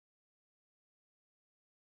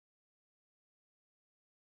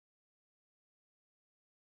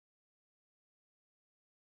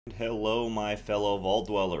Hello my fellow Vault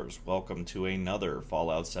Dwellers, welcome to another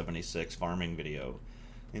Fallout 76 farming video.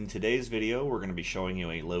 In today's video we're going to be showing you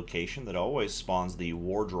a location that always spawns the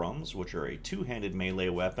War Drums, which are a two-handed melee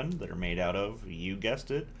weapon that are made out of, you guessed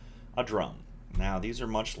it, a drum. Now these are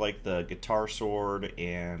much like the Guitar Sword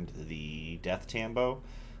and the Death Tambo.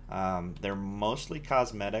 They're mostly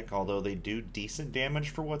cosmetic, although they do decent damage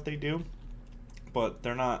for what they do, but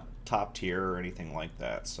they're not top tier or anything like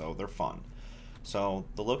that, so they're fun. So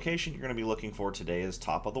the location you're going to be looking for today is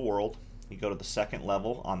top of the world. You go to the second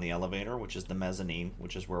level on the elevator, which is the mezzanine,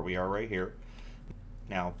 which is where we are right here.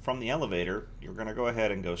 Now from the elevator, you're going to go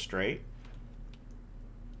ahead and go straight,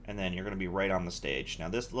 and then you're going to be right on the stage. Now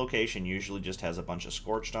this location usually just has a bunch of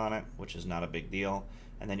scorched on it, which is not a big deal.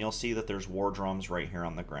 And then you'll see that there's war drums right here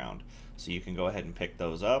on the ground. So you can go ahead and pick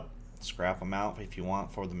those up, scrap them out if you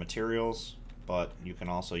want for the materials, but you can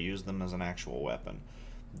also use them as an actual weapon.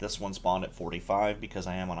 This one spawned at 45 because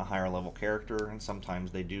I am on a higher level character, and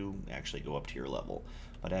sometimes they do actually go up to your level.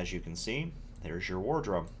 But as you can see, there's your war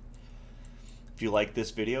drum. If you like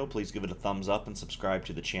this video, please give it a thumbs up and subscribe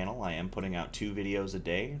to the channel. I am putting out 2 videos a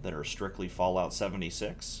day that are strictly Fallout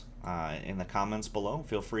 76. In the comments below,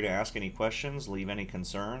 feel free to ask any questions, leave any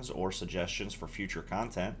concerns or suggestions for future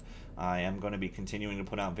content. I am going to be continuing to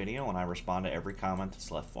put out video, and I respond to every comment that's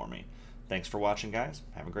left for me. Thanks for watching, guys.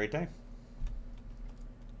 Have a great day.